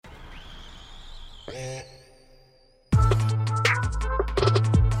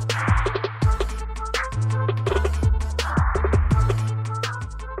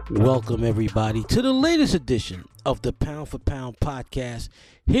Welcome, everybody, to the latest edition of the Pound for Pound podcast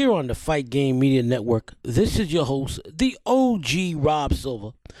here on the Fight Game Media Network. This is your host, the OG Rob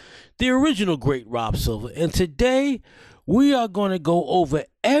Silver, the original great Rob Silver. And today, we are going to go over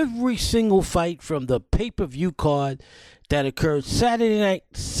every single fight from the pay-per-view card that occurred Saturday night,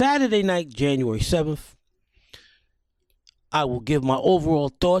 January 7th. I will give my overall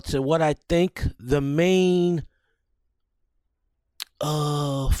thoughts and what I think the main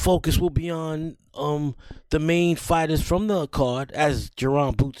focus will be on the main fighters from the card, as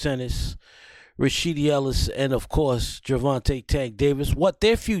Jaron Boots Ennis, Rashidi Ellis, and of course Gervonta Tank Davis, what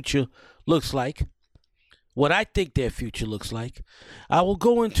their future looks like, what I think their future looks like. I will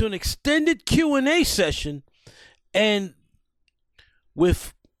go into an extended Q&A session, and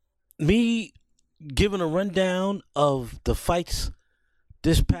with me giving a rundown of the fights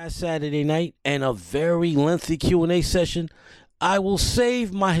this past Saturday night and a very lengthy Q&A session, I will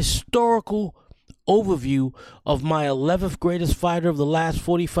save my historical overview of my 11th greatest fighter of the last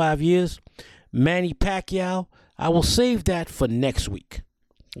 45 years, Manny Pacquiao. I will save that for next week.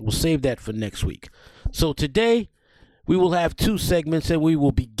 So today, we will have two segments and we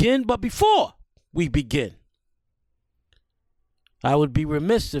will begin. But before we begin, I would be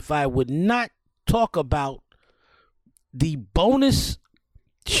remiss if I would not talk about the bonus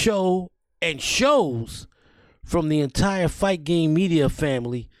show and shows from the entire Fight Game Media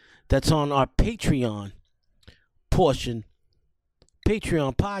family that's on our Patreon portion,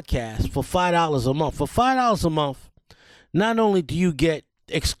 Patreon podcast for $5 a month. For $5 a month, not only do you get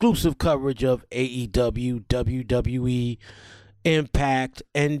exclusive coverage of AEW, WWE, Impact,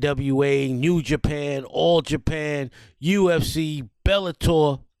 NWA, New Japan, All Japan, UFC,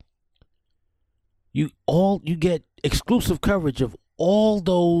 Bellator, you get exclusive coverage of all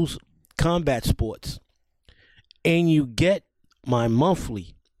those combat sports. And you get my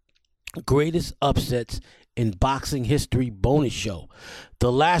monthly greatest upsets in boxing history bonus show.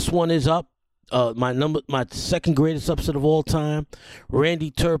 The last one is up. My second greatest upset of all time, Randy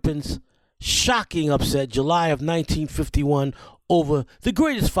Turpin's shocking upset, July of 1951, over the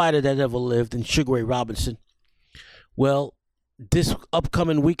greatest fighter that ever lived in Sugar Ray Robinson. Well, this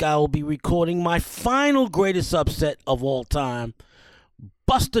upcoming week I will be recording my final greatest upset of all time,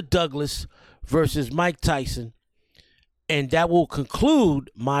 Buster Douglas versus Mike Tyson. And that will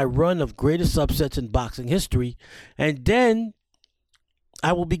conclude my run of greatest upsets in boxing history. And then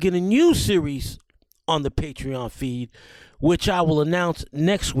I will begin a new series on the Patreon feed, which I will announce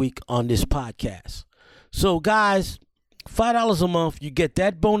next week on this podcast. So, guys, $5 a month, you get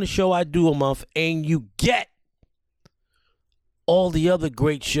that bonus show I do a month, and you get all the other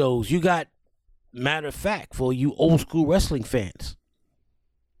great shows. You got, matter of fact, for you old school wrestling fans,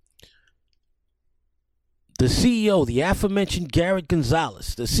 the CEO, the aforementioned Garrett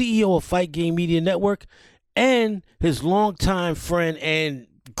Gonzalez, the CEO of Fight Game Media Network, and his longtime friend and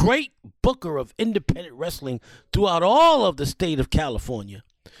great booker of independent wrestling throughout all of the state of California,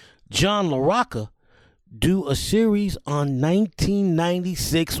 John LaRocca, do a series on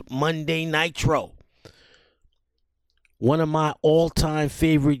 1996 Monday Nitro. One of my all-time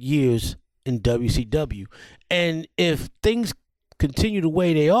favorite years in WCW. And if things continue the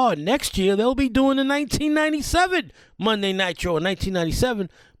way they are, next year they'll be doing the 1997 Monday Nitro. In 1997,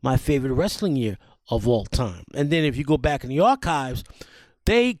 my favorite wrestling year of all time. And then if you go back in the archives,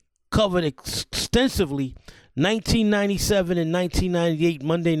 they covered extensively 1997 and 1998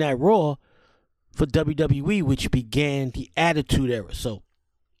 Monday Night Raw for WWE, which began the Attitude Era. So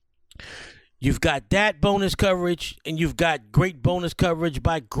you've got that bonus coverage, and you've got great bonus coverage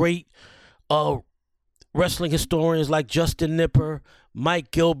by great wrestling historians like Justin Nipper,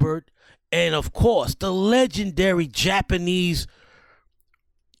 Mike Gilbert, and of course, the legendary Japanese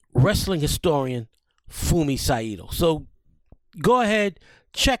wrestling historian, Fumi Saito. So go ahead,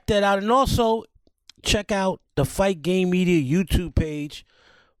 check that out. And also, check out the Fight Game Media YouTube page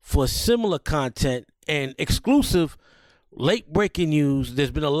for similar content and exclusive late-breaking news.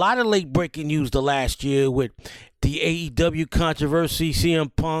 There's been a lot of late-breaking news the last year with the AEW controversy,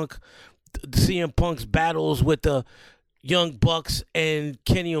 CM Punk's battles with the Young Bucks and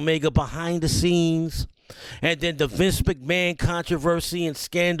Kenny Omega behind the scenes, and then the Vince McMahon controversy and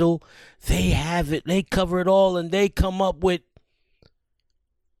scandal. They have it. They cover it all, and they come up with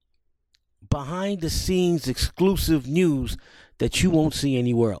behind the scenes exclusive news that you won't see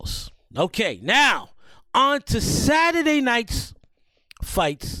anywhere else. Okay, now on to Saturday night's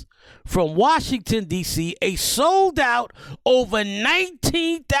fights from Washington, D.C., a sold-out, over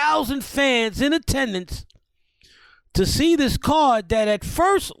 19,000 fans in attendance to see this card that at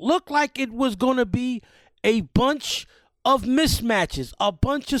first looked like it was going to be a bunch of mismatches, a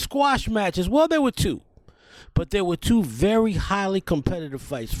bunch of squash matches. Well, there were two, but there were two very highly competitive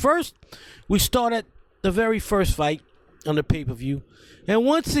fights. First, we start at the very first fight on the pay-per-view. And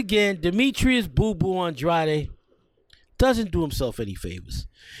once again, Demetrius Boo Boo Andrade doesn't do himself any favors.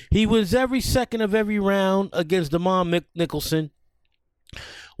 He wins every second of every round against Damon Nicholson.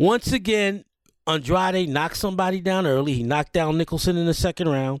 Once again, Andrade knocked somebody down early. He knocked down Nicholson in the second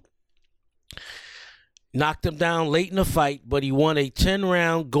round. Knocked him down late in the fight, but he won a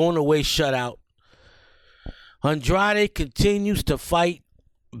 10-round going-away shutout. Andrade continues to fight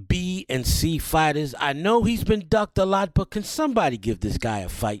B and C fighters. I know he's been ducked a lot, but can somebody give this guy a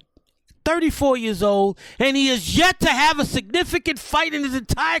fight? 34 years old, and he has yet to have a significant fight in his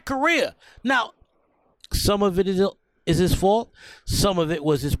entire career. Now, some of it is his fault. Some of it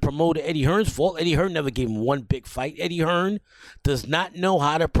was his promoter, Eddie Hearn's fault. Eddie Hearn never gave him one big fight. Eddie Hearn does not know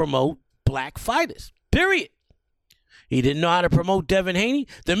how to promote black fighters, period. He didn't know how to promote Devin Haney.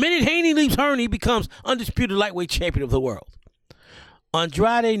 The minute Haney leaves Hearn, he becomes undisputed lightweight champion of the world.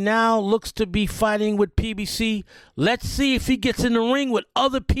 Andrade now looks to be fighting with PBC. Let's see if he gets in the ring with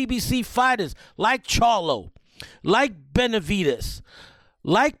other PBC fighters like Charlo, like Benavides,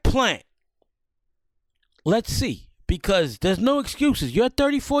 like Plant. Let's see, because there's no excuses. You're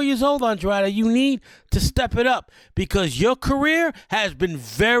 34 years old, Andrade. You need to step it up because your career has been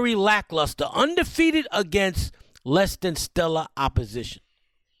very lackluster, undefeated against less than stellar opposition.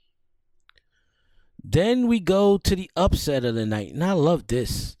 Then we go to the upset of the night, and I love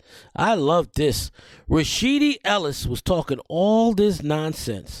this. Rashidi Ellis was talking all this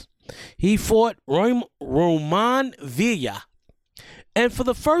nonsense. He fought Roman Villa, and for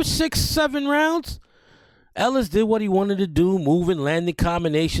the first 6-7 rounds, Ellis did what he wanted to do, moving, landing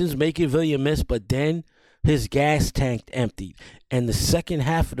combinations, making Villa miss, but then his gas tank emptied. And the second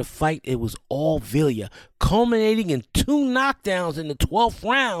half of the fight, it was all Villa, culminating in 2 knockdowns in the 12th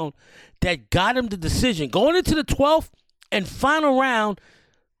round that got him the decision. Going into the 12th and final round,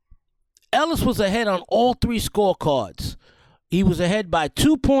 Ellis was ahead on all 3 scorecards. He was ahead by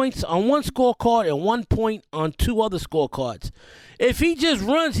 2 points on one scorecard and 1 point on 2 other scorecards. If he just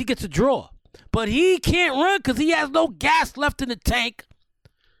runs, he gets a draw. But he can't run because he has no gas left in the tank.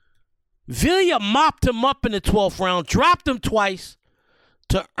 Villa mopped him up in the 12th round, dropped him twice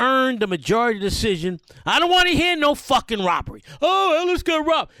to earn the majority decision. I don't want to hear no fucking robbery. Oh, Ellis got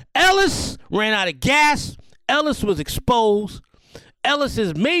robbed. Ellis ran out of gas. Ellis was exposed. Ellis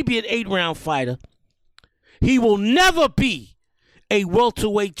is maybe an 8-round fighter. He will never be a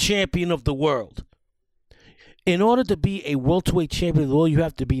welterweight champion of the world. In order to be a welterweight champion of the world, you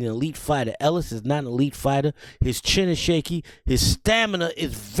have to be an elite fighter. Ellis is not an elite fighter. His chin is shaky. His stamina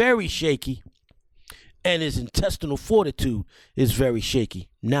is very shaky. And his intestinal fortitude is very shaky.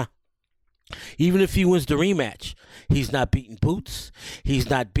 Nah. Even if he wins the rematch, he's not beating Boots. He's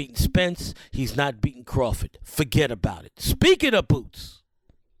not beating Spence. He's not beating Crawford. Forget about it. Speaking of Boots,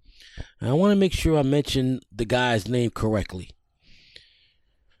 I want to make sure I mention the guy's name correctly.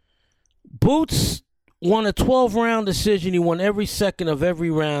 Boots won a 12-round decision. He won every second of every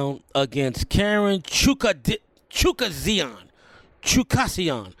round against Karen Chukazian.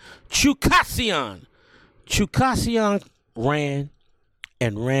 Chukazian ran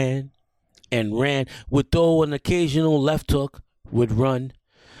and ran and ran, would throw an occasional left hook, would run.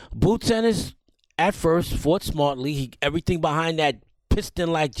 Boots Ennis, at first, fought smartly. Everything behind that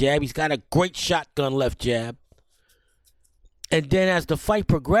piston-like jab. He's got a great shotgun left jab. And then as the fight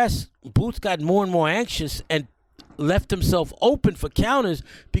progressed, Boots got more and more anxious and left himself open for counters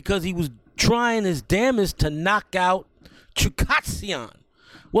because he was trying his damnedest to knock out Chukazian.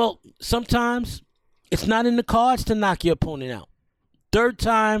 Well, sometimes it's not in the cards to knock your opponent out. Third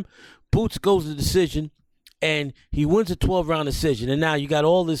time, Boots goes to decision, and he wins a 12-round decision. And now you got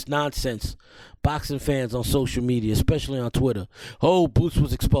all this nonsense, boxing fans on social media, especially on Twitter. Oh, Boots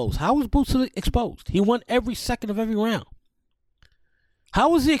was exposed. How was Boots exposed? He won every second of every round. How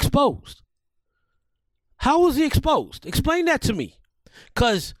was he exposed? How was he exposed? Explain that to me.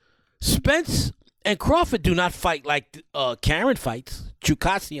 Because Spence and Crawford do not fight like Karen fights.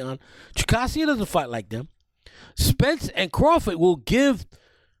 Chukazian doesn't fight like them. Spence and Crawford will give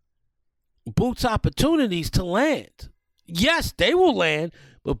Boots opportunities to land. Yes, they will land,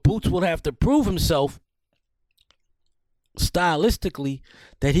 but Boots will have to prove himself stylistically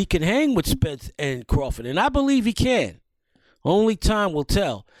that he can hang with Spence and Crawford. And I believe he can. Only time will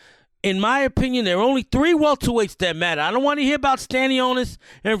tell. In my opinion, there are only 3 welterweights that matter. I don't want to hear about Stanionis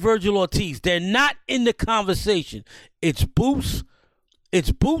and Virgil Ortiz. They're not in the conversation. It's Boots,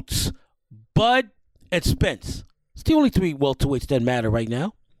 Bud, and Spence. It's the only 3 welterweights that matter right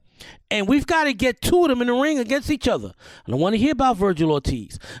now. And we've got to get two of them in the ring against each other. I don't want to hear about Virgil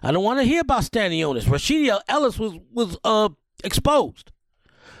Ortiz. I don't want to hear about Stanionis. Rashidi Ellis was exposed.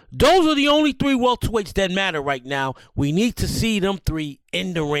 Those are the only three welterweights that matter right now. We need to see them three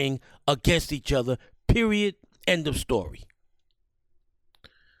in the ring against each other. Period. End of story.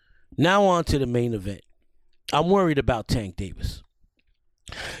 Now on to the main event. I'm worried about Tank Davis.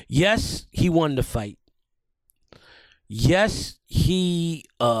 Yes, he won the fight. Yes,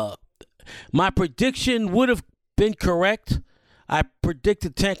 my prediction would have been correct. I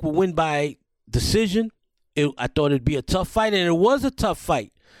predicted Tank would win by decision. I thought it'd be a tough fight, and it was a tough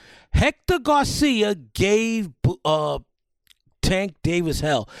fight. Hector Garcia gave Tank Davis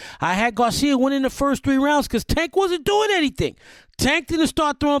hell. I had Garcia winning the first 3 rounds because Tank wasn't doing anything. Tank didn't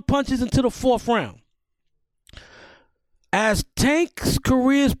start throwing punches until the 4th round. As Tank's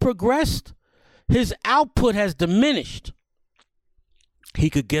careers progressed, his output has diminished. He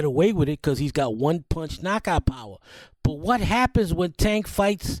could get away with it because he's got one-punch knockout power. But what happens when Tank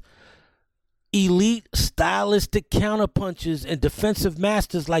fights elite stylistic counterpunches and defensive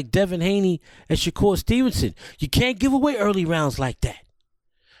masters like Devin Haney and Shakur Stevenson? You can't give away early rounds like that.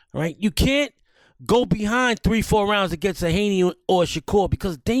 All right? You can't go behind 3-4 rounds against a Haney or a Shakur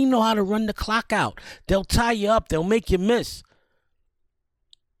because they know how to run the clock out. They'll tie you up. They'll make you miss.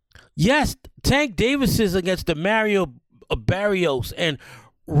 Yes, Tank Davis is against the Mario Barrios and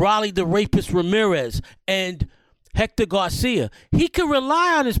Raleigh the Rapist Ramirez and Hector Garcia. He can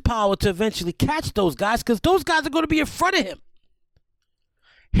rely on his power to eventually catch those guys because those guys are going to be in front of him.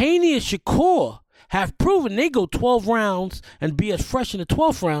 Haney and Shakur have proven they go 12 rounds and be as fresh in the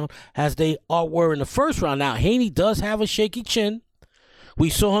 12th round as they were in the first round. Now, Haney does have a shaky chin. We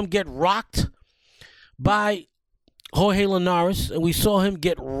saw him get rocked by Jorge Linares, and we saw him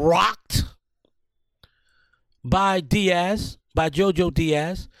get rocked by Jojo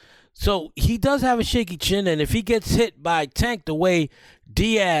Diaz. So he does have a shaky chin, and if he gets hit by Tank the way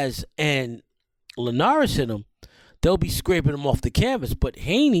Diaz and Linares hit him, they'll be scraping him off the canvas. But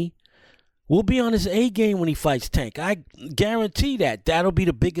Haney will be on his A game when he fights Tank. I guarantee that. That'll be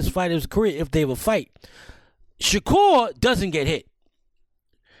the biggest fight of his career if they ever fight. Shakur doesn't get hit.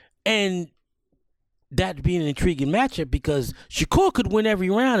 And that'd be an intriguing matchup because Shakur could win every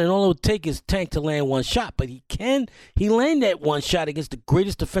round and all it would take is Tank to land one shot. But he land that one shot against the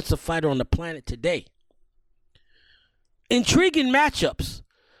greatest defensive fighter on the planet today. Intriguing matchups.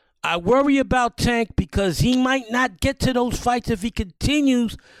 I worry about Tank because he might not get to those fights if he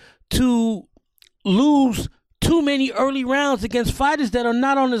continues to lose too many early rounds against fighters that are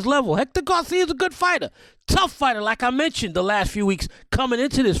not on his level. Hector Garcia is a good fighter. Tough fighter, like I mentioned the last few weeks coming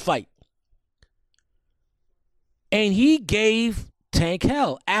into this fight. And he gave Tank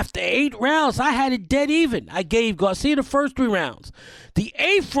hell. After 8 rounds, I had it dead even. I gave Garcia the first 3 rounds. The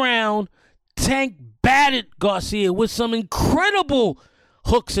 8th round, Tank battered Garcia with some incredible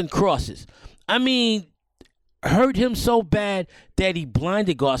hooks and crosses. I mean, hurt him so bad that he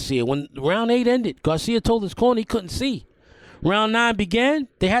blinded Garcia. When round 8 ended, Garcia told his corner he couldn't see. Round 9 began,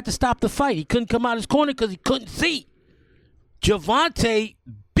 they had to stop the fight. He couldn't come out his corner because he couldn't see. Gervonta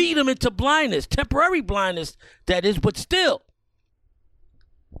beat him into blindness, temporary blindness, that is, but still.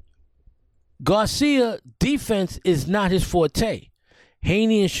 Garcia defense is not his forte.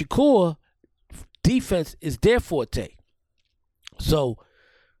 Haney and Shakur defense is their forte. So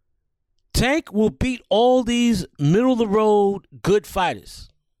Tank will beat all these middle-of-the-road good fighters.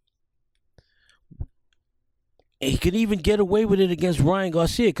 And he can even get away with it against Ryan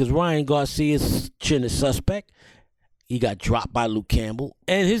Garcia because Ryan Garcia's chin is suspect. He got dropped by Luke Campbell,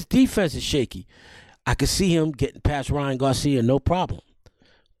 and his defense is shaky. I could see him getting past Ryan Garcia, no problem.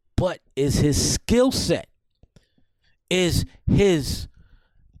 But is his skill set, is his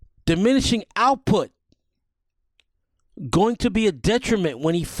diminishing output going to be a detriment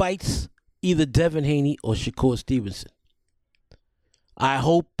when he fights either Devin Haney or Shakur Stevenson? I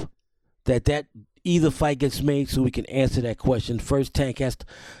hope that either fight gets made so we can answer that question. First, Tank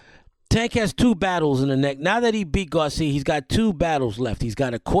has 2 battles in the neck. Now that he beat Garcia, he's got 2 battles left. He's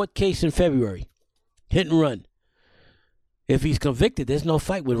got a court case in February. Hit and run. If he's convicted, there's no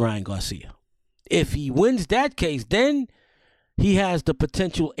fight with Ryan Garcia. If he wins that case, then he has the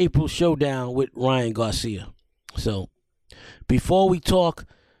potential April showdown with Ryan Garcia. So, before we talk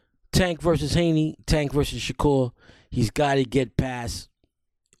Tank versus Haney, Tank versus Shakur, he's got to get past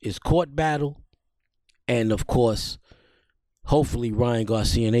his court battle and, of course, hopefully Ryan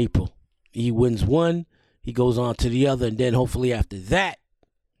Garcia in April. He wins one, he goes on to the other, and then hopefully after that,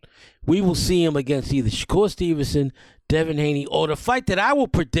 we will see him against either Shakur Stevenson, Devin Haney, or the fight that I will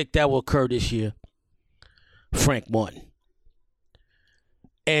predict that will occur this year, Frank Martin.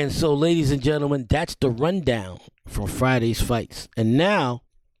 And so, ladies and gentlemen, that's the rundown from Friday's fights. And now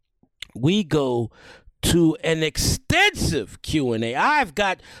we go to an extensive Q&A. I've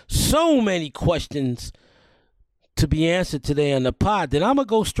got so many questions to be answered today on the pod that I'm going to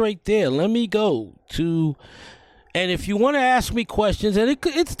go straight there. Let me go to... And if you want to ask me questions, and it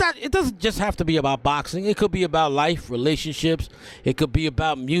doesn't just have to be about boxing. It could be about life, relationships. It could be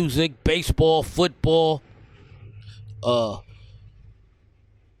about music, baseball, football, the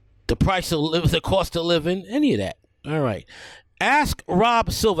price of the cost of living, any of that. All right. Ask Rob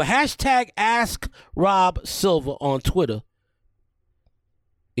Silva. Hashtag Ask Rob Silva on Twitter.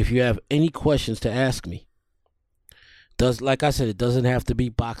 If you have any questions to ask me. Like I said, it doesn't have to be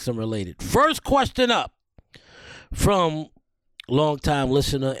boxing related. First question up. From longtime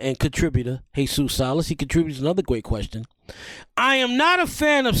listener and contributor, Jesus Salas. He contributes another great question. I am not a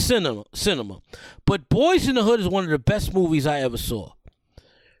fan of cinema, but Boys in the Hood is one of the best movies I ever saw.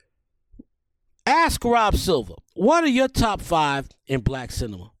 Ask Rob Silva, what are your top 5 in black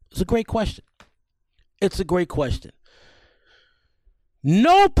cinema? It's a great question.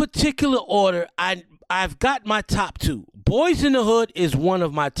 No particular order. I've got my top 2. Boys in the Hood is one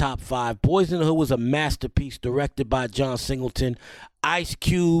of my top 5. Boys in the Hood was a masterpiece directed by John Singleton, Ice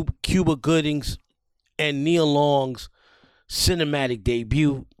Cube, Cuba Goodings, and Neil Long's cinematic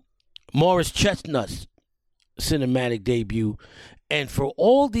debut, Morris Chestnut's cinematic debut, and for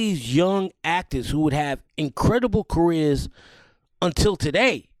all these young actors who would have incredible careers until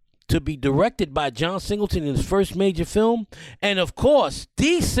today, to be directed by John Singleton in his first major film, and of course,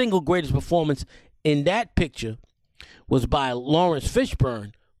 the single greatest performance in that picture was by Lawrence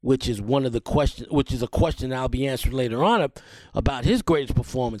Fishburne, which is a question I'll be answering later on about his greatest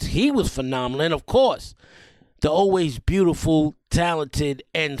performance. He was phenomenal, and of course, the always beautiful, talented,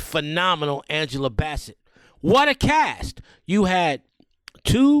 and phenomenal Angela Bassett. What a cast! You had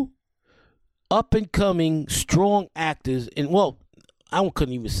 2 up-and-coming, strong actors, and I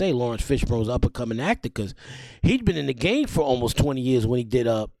couldn't even say Lawrence Fishburne was an up-and-coming actor because he'd been in the game for almost 20 years when he did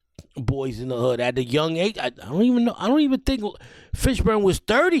Boys in the Hood at a young age. I don't even know. I don't even think Fishburne was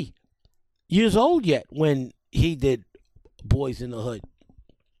 30 years old yet when he did Boys in the Hood.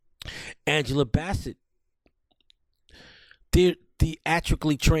 Angela Bassett, the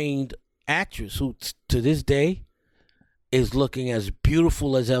theatrically trained actress who to this day is looking as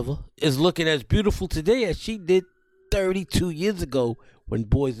beautiful as ever, is looking as beautiful today as she did 32 years ago when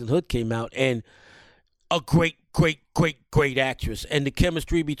Boys in the Hood came out, and a great actress. And the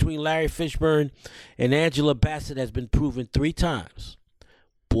chemistry between Larry Fishburne and Angela Bassett has been proven 3 times.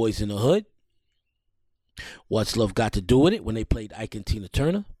 Boys in the Hood, What's Love Got to Do With It, when they played Ike and Tina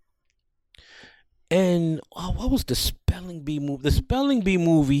Turner. And what was the Spelling Bee movie? The Spelling Bee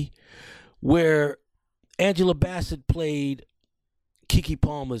movie where Angela Bassett played Keke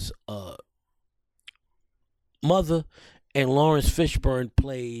Palmer's mother, and Lawrence Fishburne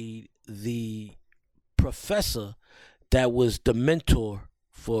played the professor that was the mentor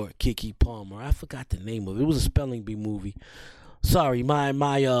for Keke Palmer. I forgot the name of it. It was a Spelling Bee movie. Sorry, my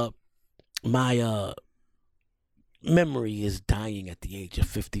memory is dying at the age of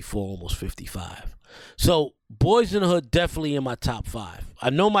 54, almost 55. So, Boys in the Hood definitely in my top 5. I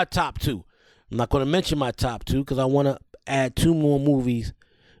know my top 2. I'm not going to mention my top 2 because I want to add 2 more movies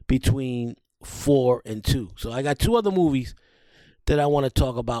between 4 and 2. So, I got 2 other movies that I want to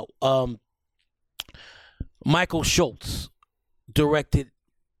talk about. Michael Schultz directed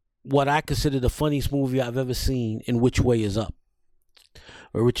what I consider the funniest movie I've ever seen, in Which Way Is Up.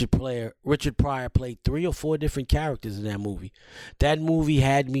 Richard Pryor played 3 or 4 different characters in that movie. That movie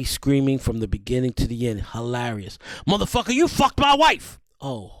had me screaming from the beginning to the end. Hilarious. Motherfucker, you fucked my wife.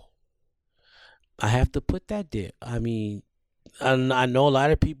 Oh, I have to put that there. I mean, I know a lot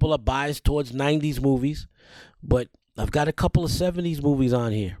of people are biased towards 90s movies, but I've got a couple of 70s movies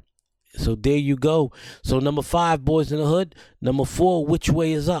on here. So there you go. So number 5, Boys in the Hood. Number 4, Which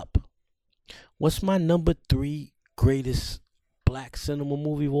Way Is Up. What's my number 3 greatest black cinema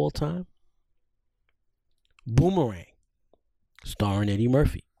movie of all time? Boomerang, starring Eddie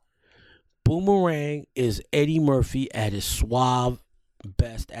Murphy. Boomerang is Eddie Murphy at his suave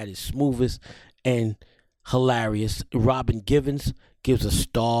best, at his smoothest, and hilarious. Robin Givens gives a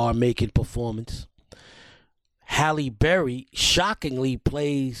star-making performance. Halle Berry shockingly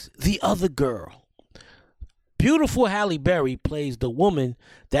plays the other girl. Beautiful Halle Berry plays the woman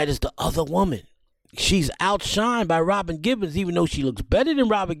that is the other woman. She's outshined by Robin Givens, even though she looks better than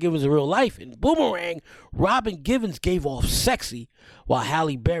Robin Givens in real life. In Boomerang, Robin Givens gave off sexy, while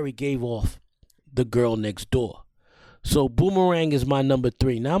Halle Berry gave off the girl next door. So Boomerang is my number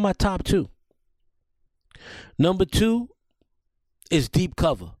 3. Now my top 2. Number 2 is Deep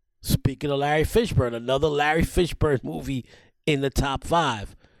Cover. Speaking of Larry Fishburne, another Larry Fishburne movie in the top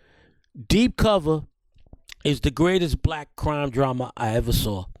 5. Deep Cover is the greatest black crime drama I ever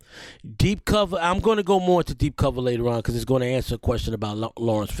saw. Deep Cover, I'm going to go more into Deep Cover later on because it's going to answer a question about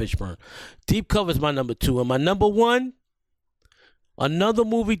Lawrence Fishburne. Deep Cover is my number 2. And my number 1, another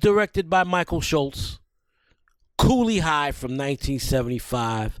movie directed by Michael Schultz, Cooley High from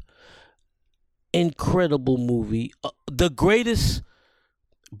 1975. Incredible movie. The greatest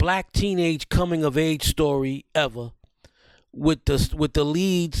black teenage coming of age story ever, with the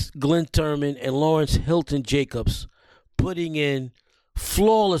leads Glenn Turman and Lawrence Hilton Jacobs putting in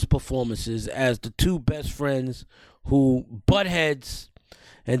flawless performances as the two best friends who butt heads,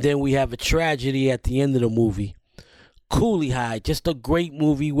 and then we have a tragedy at the end of the movie. Cooley High, just a great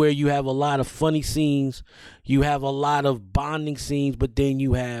movie where you have a lot of funny scenes, you have a lot of bonding scenes, but then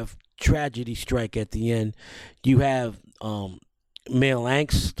you have tragedy strike at the end. You have male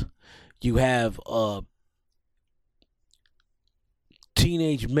angst. You have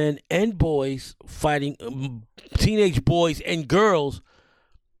teenage men and boys fighting, teenage boys and girls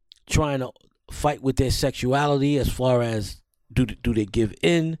trying to fight with their sexuality as far as do they give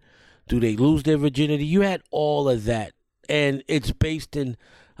in? Do they lose their virginity? You had all of that. And it's based in,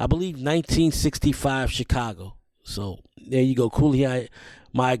 I believe, 1965 Chicago. So there you go. Cooley High,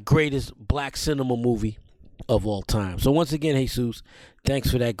 my greatest black cinema movie of all time. So once again, Jesus, thanks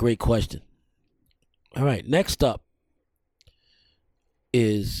for that great question. All right, next up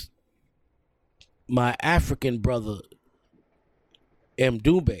is my African brother, M.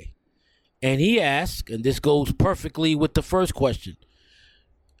 Dube. And he asked, and this goes perfectly with the first question,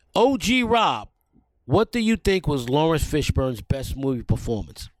 OG Rob, what do you think was Lawrence Fishburne's best movie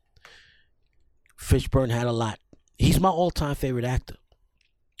performance? Fishburne had a lot. He's my all-time favorite actor.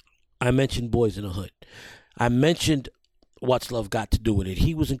 I mentioned Boys in the Hood. I mentioned What's Love Got to Do with It.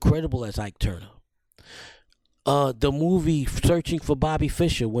 He was incredible as Ike Turner. The movie Searching for Bobby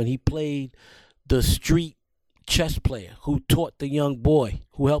Fischer, when he played the street chess player who taught the young boy,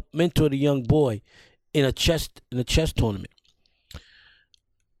 who helped mentor the young boy in a chess tournament.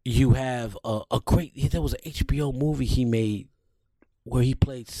 You have there was an HBO movie he made where he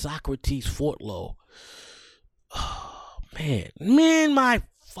played Socrates Fortlow. Oh, man, my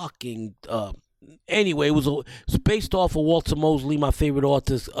fucking anyway, it was based off of Walter Mosley, my favorite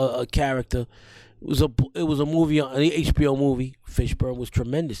author's character. It was a movie, an HBO movie. Fishburne was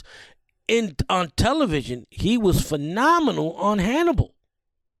tremendous. On television, he was phenomenal on Hannibal,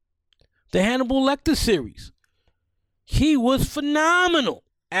 the Hannibal Lecter series. He was phenomenal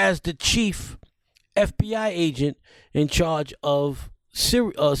as the chief FBI agent in charge of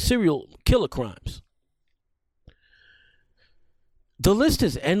serial killer crimes. The list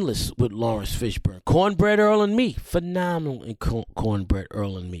is endless with Lawrence Fishburne. Cornbread Earl and Me, phenomenal in Cornbread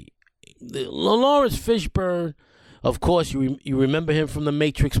Earl and Me. Lawrence Fishburne, of course, you remember him from the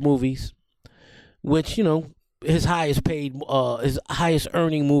Matrix movies, which, his highest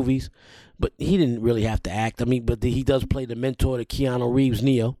earning movies, but he didn't really have to act. But he does play the mentor to Keanu Reeves,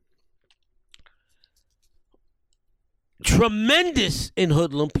 Neo. Tremendous in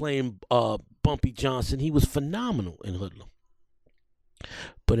Hoodlum, playing Bumpy Johnson. He was phenomenal in Hoodlum.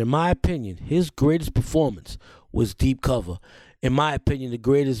 But in my opinion, his greatest performance was Deep Cover. In my opinion, the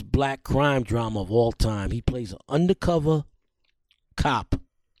greatest black crime drama of all time. He plays an undercover cop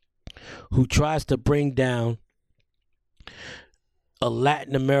who tries to bring down a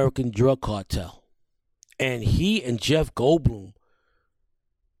Latin American drug cartel. And he and Jeff Goldblum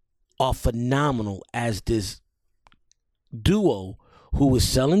are phenomenal as this duo who was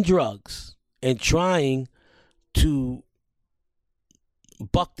selling drugs and trying to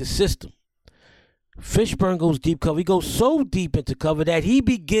buck the system. Fishburne goes deep cover. He goes so deep into cover that he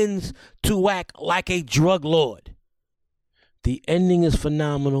begins to act like a drug lord. The ending is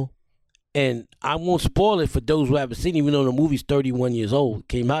phenomenal, and I won't spoil it for those who haven't seen it, even though the movie's 31 years old. It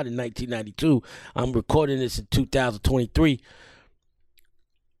came out in 1992. I'm recording this in 2023.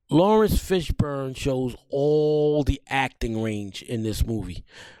 Lawrence Fishburne shows all the acting range in this movie.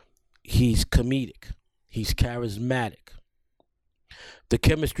 He's comedic. He's charismatic. The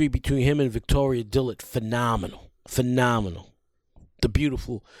chemistry between him and Victoria Dillard, phenomenal. Phenomenal. The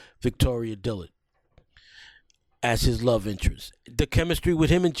beautiful Victoria Dillard as his love interest. The chemistry with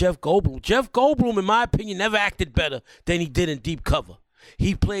him and Jeff Goldblum. Jeff Goldblum, in my opinion, never acted better than he did in Deep Cover.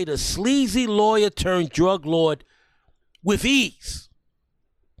 He played a sleazy lawyer turned drug lord with ease.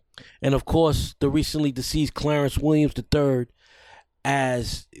 And, of course, the recently deceased Clarence Williams III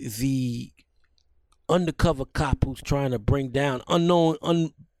as the undercover cop who's trying to bring down, unknown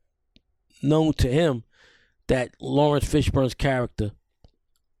to him, that Lawrence Fishburne's character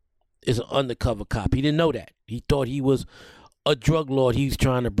is an undercover cop. He didn't know that. He thought he was a drug lord he's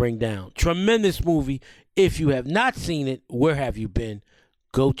trying to bring down. Tremendous movie. If you have not seen it, where have you been?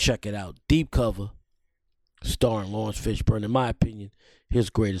 Go check it out. Deep Cover, starring Lawrence Fishburne. In my opinion, his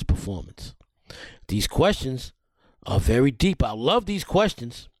greatest performance. These questions are very deep. I love these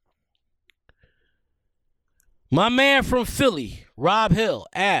questions. My man from Philly, Rob Hill,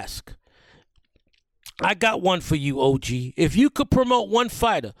 asks, I got one for you, OG. If you could promote one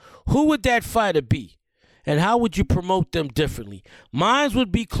fighter, who would that fighter be? And how would you promote them differently? Mine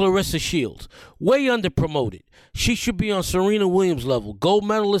would be Clarissa Shields. Way underpromoted. She should be on Serena Williams level. Gold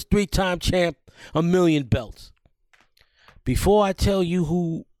medalist, 3-time champ, 1 million belts. Before I tell you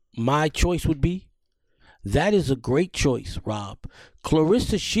who my choice would be, that is a great choice, Rob.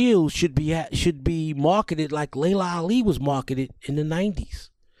 Clarissa Shields should be marketed like Layla Ali was marketed in the 90s.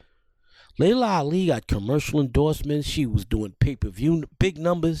 Layla Ali got commercial endorsements. She was doing pay-per-view big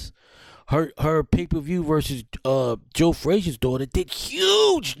numbers. Her pay-per-view versus Joe Frazier's daughter did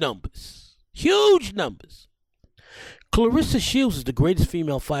huge numbers. Huge numbers. Clarissa Shields is the greatest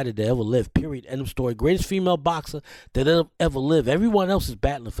female fighter to ever live, period. End of story. Greatest female boxer that ever lived. Everyone else is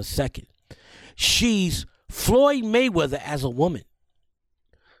battling for second. She's Floyd Mayweather as a woman.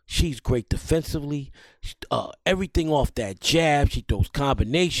 She's great defensively. Everything off that jab. She throws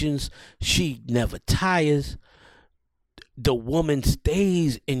combinations. She never tires. The woman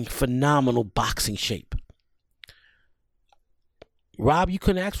stays in phenomenal boxing shape. Rob, you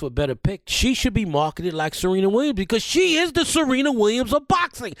couldn't ask for a better pick. She should be marketed like Serena Williams because she is the Serena Williams of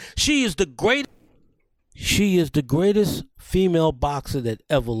boxing. She is the greatest female boxer that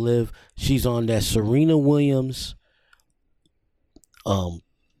ever lived. She's on that Serena Williams, Cheryl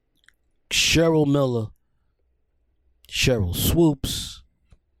Miller, Cheryl Swoops,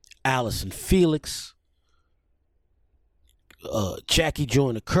 Allison Felix, Jackie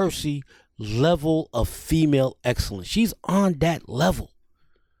Joyner Kersey level of female excellence. She's on that level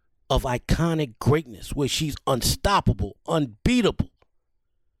of iconic greatness where she's unstoppable, unbeatable.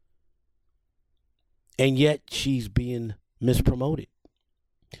 And yet she's being mispromoted.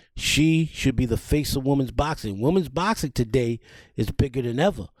 She should be the face of women's boxing. Women's boxing today is bigger than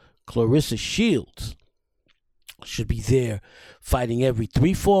ever. Clarissa Shields should be there fighting every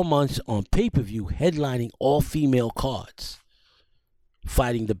 3-4 months on pay-per-view, headlining all female cards.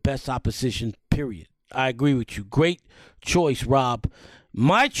 Fighting the best opposition, period. I agree with you. Great choice, Rob.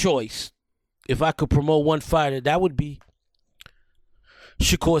 My choice, if I could promote one fighter, that would be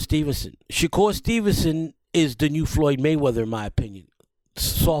Shakur Stevenson. Shakur Stevenson is the new Floyd Mayweather, in my opinion.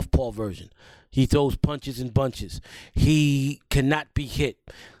 Softball version. He throws punches in bunches. He cannot be hit.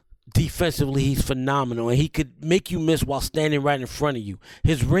 Defensively, he's phenomenal, and he could make you miss while standing right in front of you.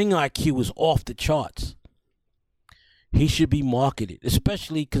 His ring IQ is off the charts. He should be marketed,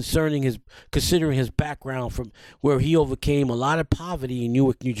 especially considering his background from where he overcame a lot of poverty in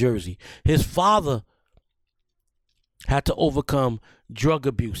Newark, New Jersey. His father had to overcome drug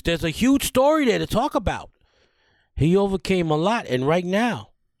abuse. There's a huge story there to talk about. He overcame a lot, and right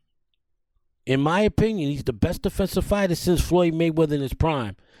now, in my opinion, he's the best defensive fighter since Floyd Mayweather in his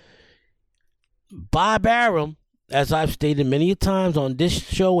prime. Bob Arum, as I've stated many times on this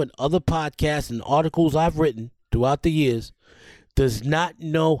show and other podcasts and articles I've written throughout the years, does not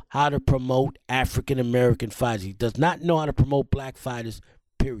know how to promote African-American fighters. He does not know how to promote black fighters,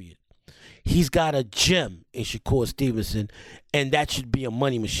 period. He's got a gem in Shakur Stevenson, and that should be a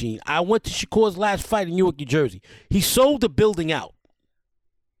money machine. I went to Shakur's last fight in Newark, New Jersey. He sold the building out.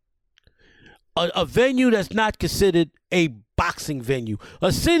 A venue that's not considered a boxing venue.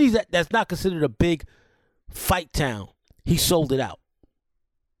 A city that's not considered a big fight town. He sold it out.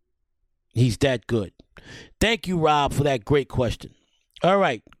 He's that good. Thank you, Rob, for that great question. All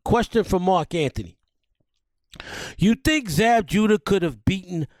right, question from Mark Anthony. You think Zab Judah could have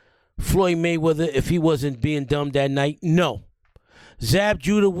beaten Floyd Mayweather if he wasn't being dumb that night? No.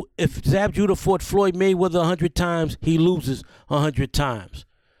 If Zab Judah fought Floyd Mayweather 100 times, he loses 100 times.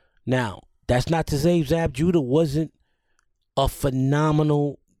 Now, that's not to say Zab Judah wasn't a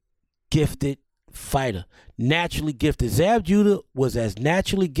phenomenal, gifted fighter. Naturally gifted. Zab Judah was as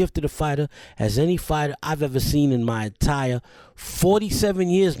naturally gifted a fighter as any fighter I've ever seen in my entire 47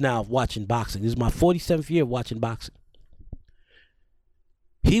 years now of watching boxing. This is my 47th year of watching boxing.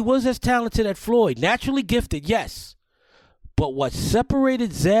 He was as talented as Floyd. Naturally gifted, yes. But what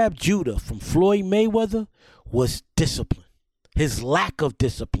separated Zab Judah from Floyd Mayweather was discipline. His lack of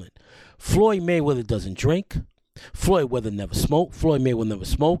discipline. Floyd Mayweather doesn't drink. Floyd Mayweather never smoked. Floyd Mayweather never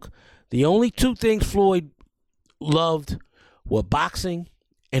smoked. The only two things Floyd loved were boxing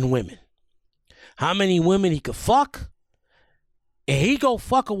and women. how many women he could fuck. And he go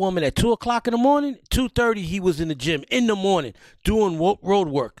fuck a woman at 2 o'clock in the morning. 2:30 he was in the gym in the morning doing road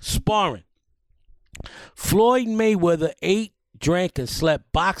work, sparring. Floyd Mayweather ate, drank, and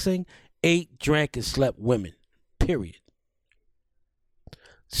slept boxing, ate, drank, and slept women. Period.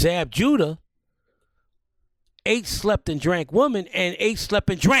 Zab Judah ate, slept, and drank women, and ate, slept,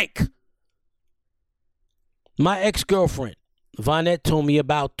 and drank. My ex-girlfriend, Vonette, told me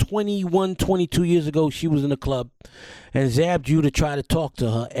about 21, 22 years ago, she was in a club, and Zab Judah tried to talk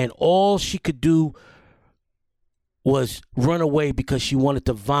to her, and all she could do was run away because she wanted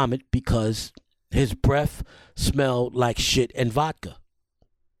to vomit because his breath smelled like shit and vodka.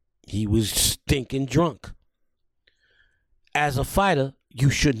 He was stinking drunk. As a fighter, you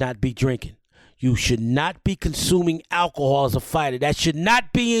should not be drinking. You should not be consuming alcohol as a fighter. That should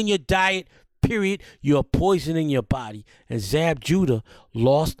not be in your diet, period. You're poisoning your body. And Zab Judah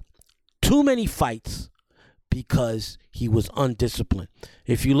lost too many fights because he was undisciplined.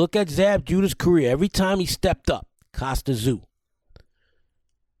 If you look at Zab Judah's career, every time he stepped up, Costa Zoo,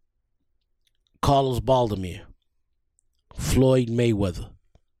 Carlos Baldomir, Floyd Mayweather,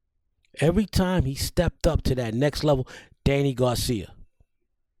 every time he stepped up to that next level, Danny Garcia,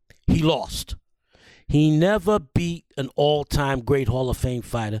 he lost. He never beat an all-time great Hall of Fame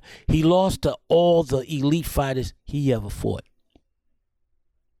fighter. He lost to all the elite fighters he ever fought.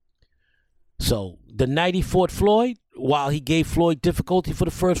 So the night he fought Floyd, while he gave Floyd difficulty for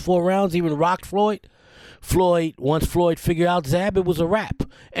the first 4 rounds, even rocked Floyd, once Floyd figured out Zab, it was a wrap.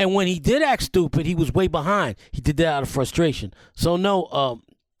 And when he did act stupid, he was way behind. He did that out of frustration. So no,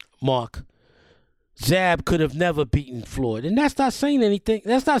 Mark, Zab could have never beaten Floyd. And that's not saying anything.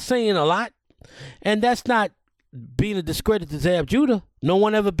 That's not saying a lot. And that's not being a discredit to Zab Judah. No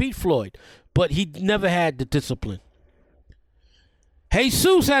one ever beat Floyd. But he never had the discipline.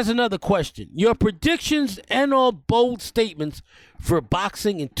 Jesus has another question. Your predictions and or bold statements for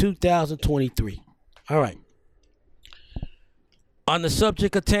boxing in 2023. All right. On the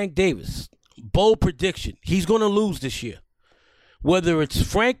subject of Tank Davis, bold prediction. He's going to lose this year. Whether it's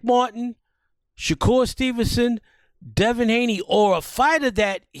Frank Martin, Shakur Stevenson, Devin Haney, or a fighter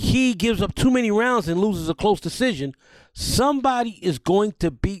that he gives up too many rounds and loses a close decision, somebody is going to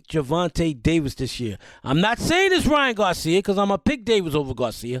beat Gervonta Davis this year. I'm not saying it's Ryan Garcia because I'm going to pick Davis over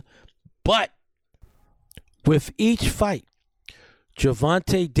Garcia, but with each fight,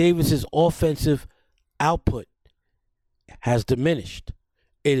 Gervonta Davis's offensive output has diminished.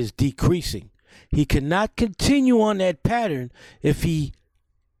 It is decreasing. He cannot continue on that pattern if he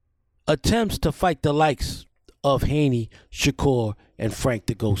attempts to fight the likes of Haney, Shakur, and Frank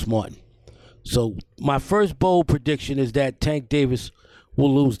the Ghost Martin. So my first bold prediction is that Tank Davis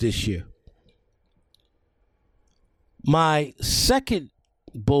will lose this year. My second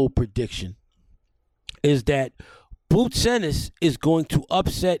bold prediction is that Boots Ennis is going to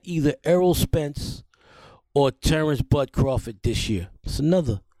upset either Errol Spence or Terrence Bud Crawford this year. It's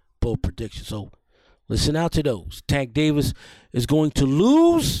another bold prediction. So listen out to those. Tank Davis is going to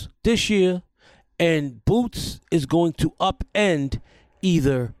lose this year, and Boots is going to upend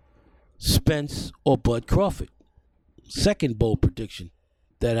either Spence or Bud Crawford. Second bold prediction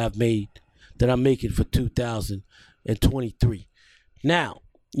that I'm making for 2023. Now,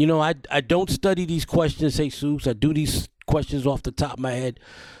 you know, I don't study these questions, Jesus. I do these questions off the top of my head.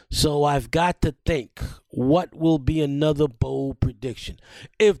 So I've got to think, what will be another bold prediction?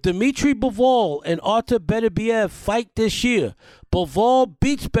 If Dmitry Bivol and Artur Beterbiev fight this year, Bivol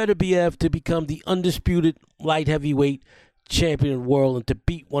beats Beterbiev to become the undisputed light heavyweight champion of the world and to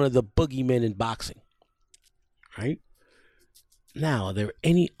beat one of the boogeymen in boxing. Right? Now, are there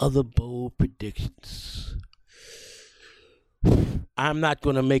any other bold predictions? I'm not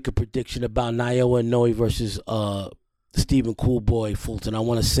going to make a prediction about Naoya Inoue versus Stephen Coolboy Fulton. I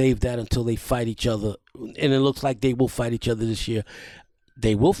want to save that until they fight each other. And it looks like they will fight each other this year.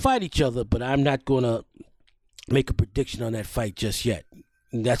 They will fight each other, but I'm not going to make a prediction on that fight just yet.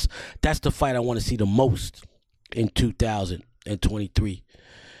 And that's the fight I want to see the most in 2023.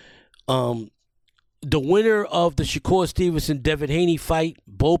 The winner of the Shakur Stevenson Devin Haney fight,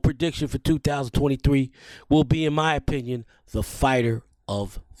 bold prediction for 2023, will be, in my opinion, the fighter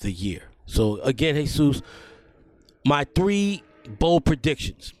of the year. So again, Jesus, my 3 bold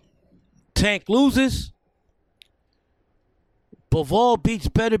predictions. Tank loses. Bivol beats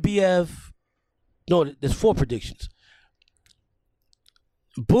Beterbiev. No, there's 4 predictions.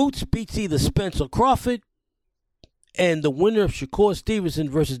 Boots beats either Spence or Crawford. And the winner of Shakur Stevenson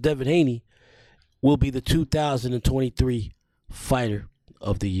versus Devin Haney will be the 2023 fighter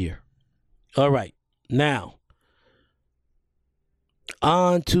of the year. All right. Now,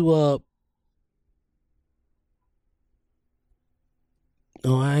 on to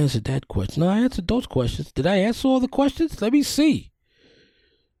No, I answered that question. No, I answered those questions. Did I answer all the questions? Let me see.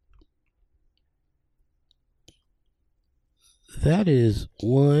 That is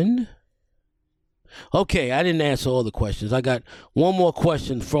one. Okay, I didn't answer all the questions. I got one more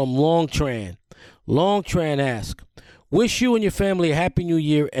question from Long Tran. Long Tran asks, wish you and your family a happy new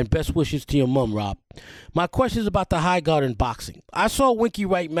year and best wishes to your mom, Rob. My question is about the high guard in boxing. I saw Winky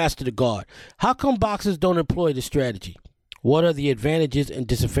Wright master the guard. How come boxers don't employ the strategy? What are the advantages and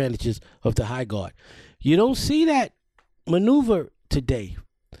disadvantages of the high guard? You don't see that maneuver today.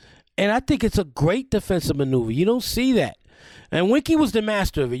 And I think it's a great defensive maneuver. You don't see that. And Winky was the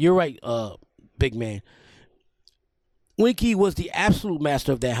master of it. You're right, big man. Winky was the absolute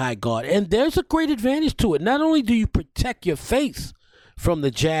master of that high guard. And there's a great advantage to it. Not only do you protect your face from the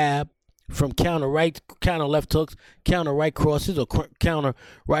jab, from counter right, counter left hooks, counter right crosses, or counter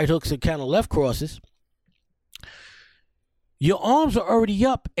right hooks and counter left crosses, your arms are already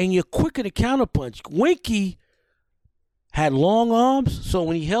up and you're quicker to counterpunch. Winky had long arms, so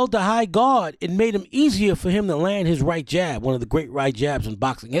when he held the high guard, it made him easier for him to land his right jab, one of the great right jabs in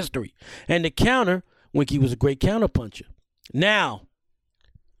boxing history. And the counter, Winky was a great counterpuncher. Now,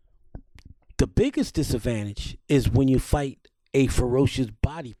 the biggest disadvantage is when you fight a ferocious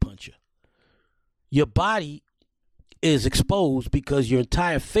body puncher. Your body is exposed because your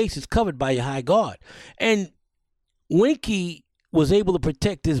entire face is covered by your high guard. And Winky was able to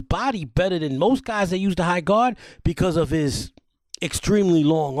protect his body better than most guys that use the high guard because of his extremely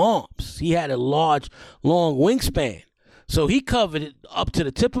long arms. He had a large, long wingspan. So he covered it up to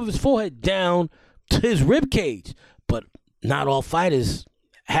the tip of his forehead down to his rib cage. But not all fighters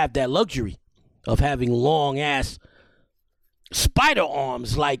have that luxury of having long-ass spider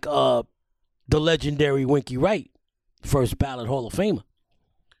arms like the legendary Winky Wright, first ballot Hall of Famer.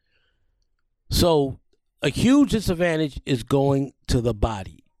 So a huge disadvantage is going to the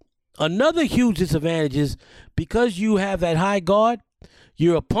body. Another huge disadvantage is because you have that high guard,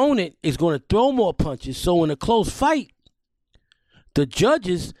 your opponent is going to throw more punches. So in a close fight, the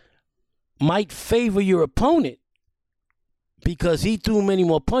judges might favor your opponent because he threw many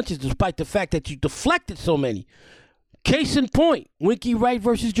more punches despite the fact that you deflected so many. Case in point, Winky Wright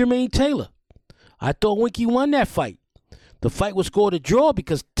versus Jermaine Taylor. I thought Winky won that fight. The fight was scored a draw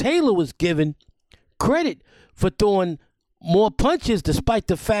because Taylor was given credit for throwing more punches despite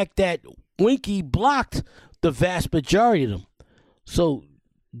the fact that Winky blocked the vast majority of them. So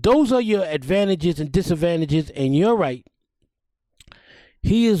those are your advantages and disadvantages, and you're right.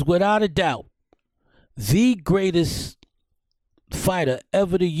 He is without a doubt the greatest fighter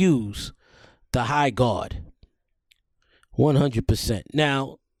ever to use the high guard. 100%.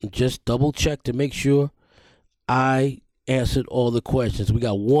 Now, just double check to make sure I answered all the questions. We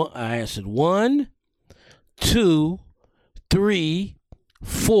got one. I answered 1, 2, 3,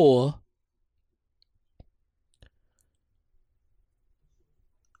 4,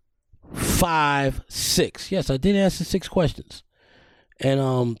 5, 6. Yes, I did answer 6 questions.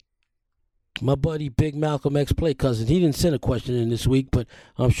 And my buddy Big Malcolm X Play Cousin, he didn't send a question in this week, but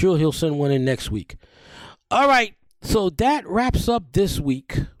I'm sure he'll send one in next week. All right, so that wraps up this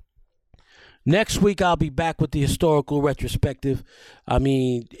week. Next week, I'll be back with the historical retrospective. I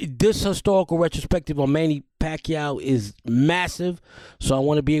mean, this historical retrospective on Manny Pacquiao is massive, so I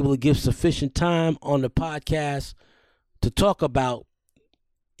want to be able to give sufficient time on the podcast to talk about,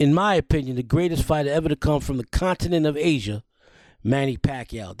 in my opinion, the greatest fighter ever to come from the continent of Asia, Manny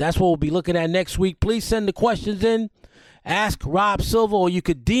Pacquiao. That's what we'll be looking at next week. Please send the questions in. Ask Rob Silva, or you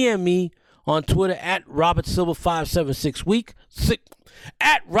could DM me on Twitter at RobertSilva576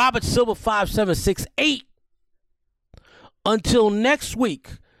 at RobertSilva5768. Until next week,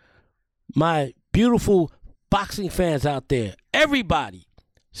 my beautiful boxing fans out there, everybody,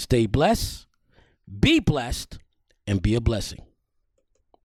 stay blessed, be blessed, and be a blessing.